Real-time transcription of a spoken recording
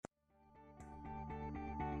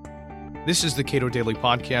This is the Cato Daily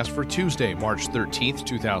Podcast for Tuesday, March 13th,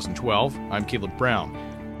 2012. I'm Caleb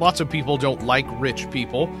Brown. Lots of people don't like rich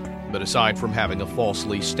people, but aside from having a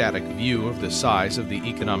falsely static view of the size of the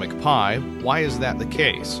economic pie, why is that the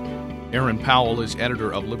case? Aaron Powell is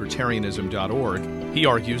editor of libertarianism.org. He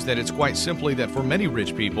argues that it's quite simply that for many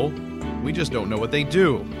rich people, we just don't know what they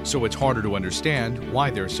do, so it's harder to understand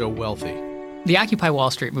why they're so wealthy. The Occupy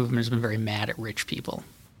Wall Street movement has been very mad at rich people,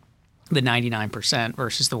 the 99%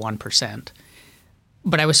 versus the 1%.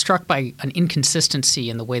 But I was struck by an inconsistency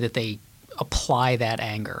in the way that they apply that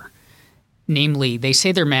anger. Namely, they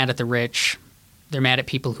say they're mad at the rich. They're mad at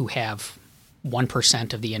people who have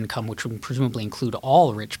 1% of the income, which would presumably include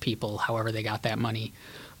all rich people, however they got that money.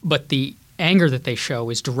 But the anger that they show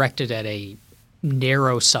is directed at a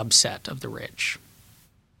narrow subset of the rich.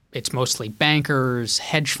 It's mostly bankers,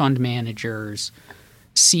 hedge fund managers,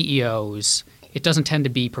 CEOs. It doesn't tend to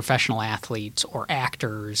be professional athletes or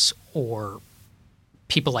actors or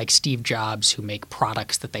people like Steve Jobs who make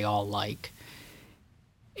products that they all like.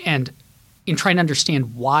 And in trying to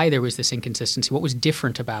understand why there was this inconsistency, what was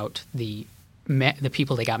different about the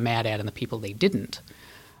people they got mad at and the people they didn't,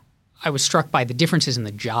 I was struck by the differences in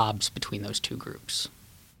the jobs between those two groups.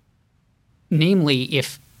 Namely,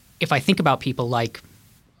 if I think about people like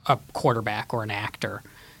a quarterback or an actor,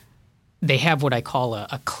 they have what I call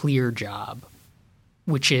a clear job,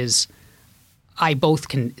 which is I both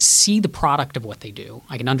can see the product of what they do.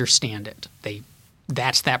 I can understand it.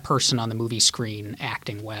 That's that person on the movie screen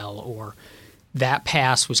acting well, or that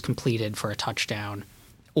pass was completed for a touchdown,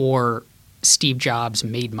 or Steve Jobs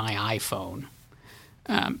made my iPhone.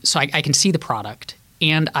 So I can see the product,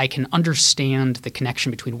 and I can understand the connection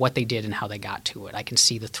between what they did and how they got to it. I can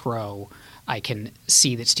see the throw. I can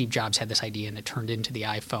see that Steve Jobs had this idea and it turned into the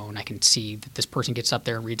iPhone. I can see that this person gets up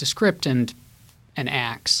there and reads a script and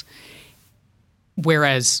acts.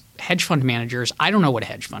 Whereas hedge fund managers, I don't know what a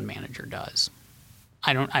hedge fund manager does.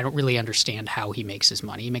 I don't really understand how he makes his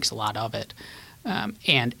money. He makes a lot of it.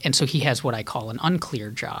 And so he has what I call an unclear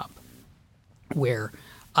job, where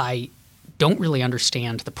I don't really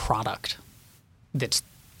understand the product that's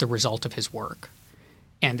the result of his work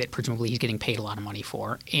and that presumably he's getting paid a lot of money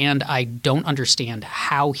for. And I don't understand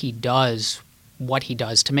how he does what he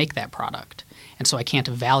does to make that product. And so I can't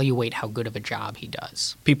evaluate how good of a job he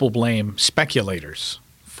does. People blame speculators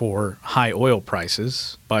for high oil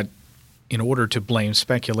prices, but in order to blame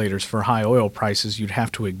speculators for high oil prices, you'd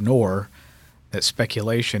have to ignore that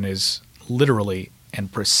speculation is literally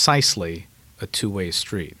and precisely a two-way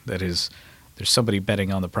street. That is, there's somebody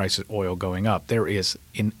betting on the price of oil going up. There is,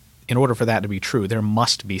 in order for that to be true, there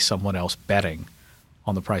must be someone else betting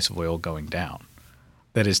on the price of oil going down.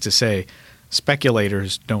 That is to say,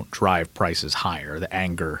 speculators don't drive prices higher. The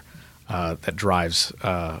anger that drives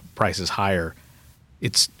prices higher,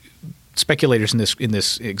 it's speculators in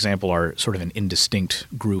this example are sort of an indistinct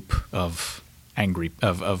group of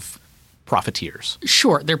profiteers.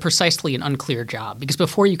 Sure, they're precisely an unclear job, because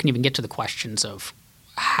before you can even get to the questions of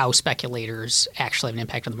how speculators actually have an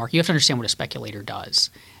impact on the market, you have to understand what a speculator does.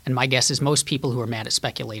 And my guess is most people who are mad at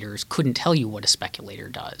speculators couldn't tell you what a speculator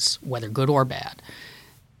does, whether good or bad.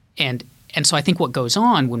 And so I think what goes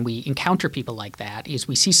on when we encounter people like that is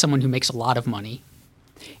we see someone who makes a lot of money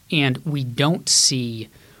and we don't see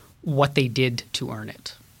what they did to earn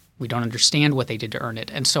it. We don't understand what they did to earn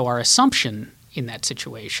it. And so our assumption in that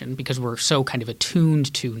situation, because we're so kind of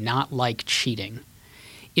attuned to not like cheating,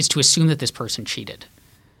 is to assume that this person cheated.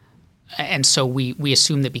 And so we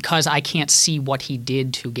assume that because I can't see what he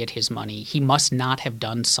did to get his money, he must not have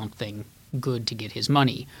done something good to get his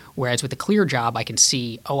money. Whereas with a clear job, I can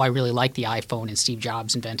see, I really like the iPhone and Steve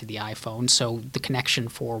Jobs invented the iPhone. So the connection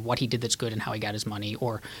for what he did that's good and how he got his money,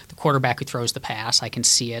 or the quarterback who throws the pass, I can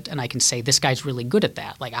see it and I can say, this guy's really good at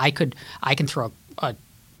that. Like I can throw a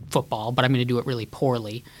football, but I'm going to do it really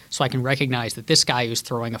poorly. So I can recognize that this guy who's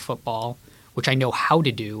throwing a football, which I know how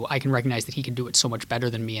to do, I can recognize that he can do it so much better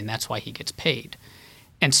than me, and that's why he gets paid.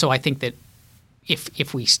 And so I think that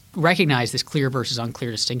if we recognize this clear versus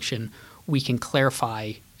unclear distinction, we can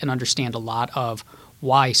clarify and understand a lot of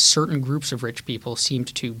why certain groups of rich people seem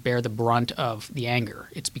to bear the brunt of the anger.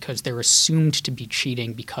 It's because they're assumed to be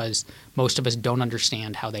cheating because most of us don't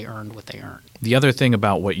understand how they earned what they earned. The other thing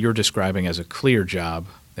about what you're describing as a clear job,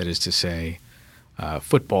 that is to say,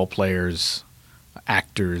 football players,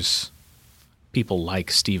 actors, people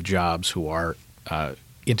like Steve Jobs who are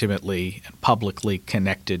intimately and publicly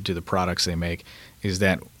connected to the products they make, is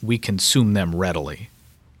that we consume them readily.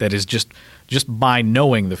 That is just by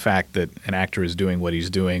knowing the fact that an actor is doing what he's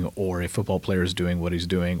doing, or a football player is doing what he's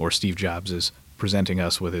doing, or Steve Jobs is presenting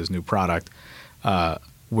us with his new product,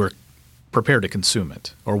 we're prepared to consume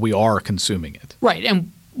it, or we are consuming it. Right,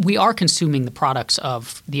 and we are consuming the products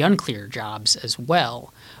of the unclear jobs as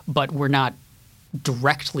well, but we're not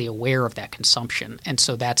directly aware of that consumption. And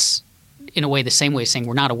so that's, in a way, the same way as saying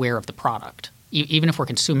we're not aware of the product. Even if we're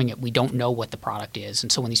consuming it, we don't know what the product is.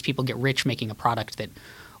 And so when these people get rich making a product that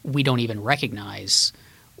we don't even recognize,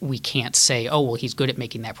 we can't say, oh, well, he's good at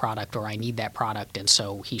making that product, or I need that product, and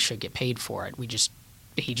so he should get paid for it.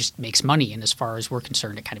 He just makes money, and as far as we're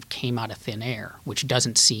concerned, it kind of came out of thin air, which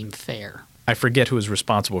doesn't seem fair. I forget who is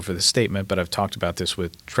responsible for this statement, but I've talked about this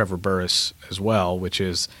with Trevor Burrus as well, which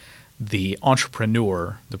is the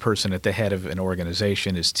entrepreneur, the person at the head of an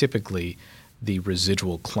organization, is typically the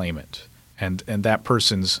residual claimant. And that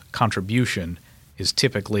person's contribution is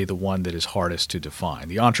typically the one that is hardest to define.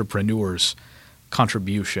 The entrepreneur's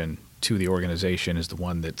contribution to the organization is the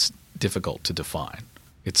one that's difficult to define.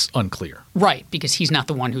 It's unclear. Right, because he's not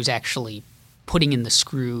the one who's actually putting in the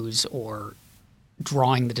screws or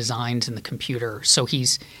drawing the designs in the computer. So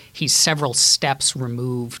he's several steps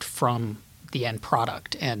removed from the end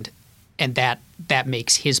product, and that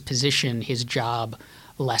makes his position, his job,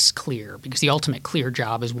 less clear, because the ultimate clear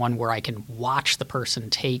job is one where I can watch the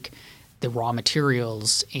person take the raw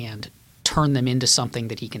materials and turn them into something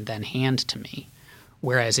that he can then hand to me.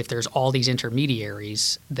 Whereas if there's all these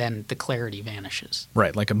intermediaries, then the clarity vanishes.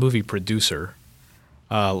 Right, like a movie producer,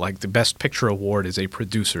 like the Best Picture award is a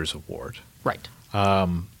producer's award. Right.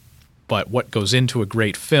 But what goes into a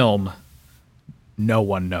great film, no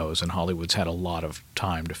one knows, and Hollywood's had a lot of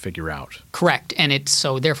time to figure out. Correct. And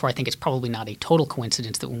so therefore I think it's probably not a total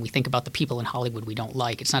coincidence that when we think about the people in Hollywood we don't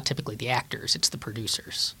like, it's not typically the actors, it's the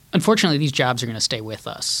producers. Unfortunately, these jobs are going to stay with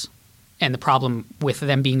us. And the problem with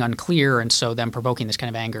them being unclear and so them provoking this kind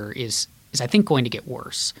of anger is I think going to get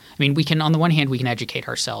worse. I mean, we can, on the one hand, we can educate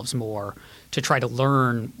ourselves more to try to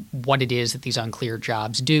learn what it is that these unclear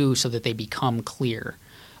jobs do so that they become clear.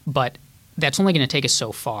 But that's only going to take us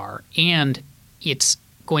so far. And it's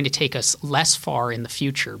going to take us less far in the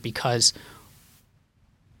future, because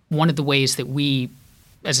one of the ways that we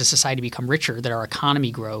as a society become richer, that our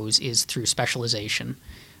economy grows, is through specialization,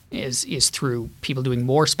 is through people doing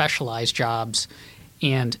more specialized jobs.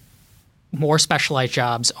 And more specialized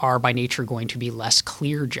jobs are by nature going to be less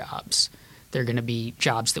clear jobs. They're going to be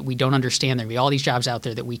jobs that we don't understand. There are going to be all these jobs out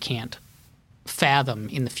there that we can't fathom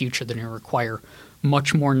in the future that are going to require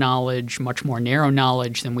much more knowledge, much more narrow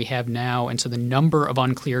knowledge than we have now. And so the number of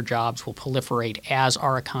unclear jobs will proliferate as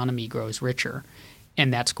our economy grows richer.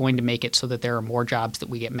 And that's going to make it so that there are more jobs that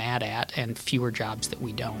we get mad at and fewer jobs that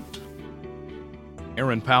we don't.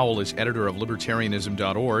 Aaron Powell is editor of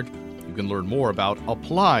Libertarianism.org. You can learn more about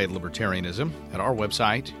applied libertarianism at our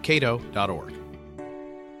website, cato.org.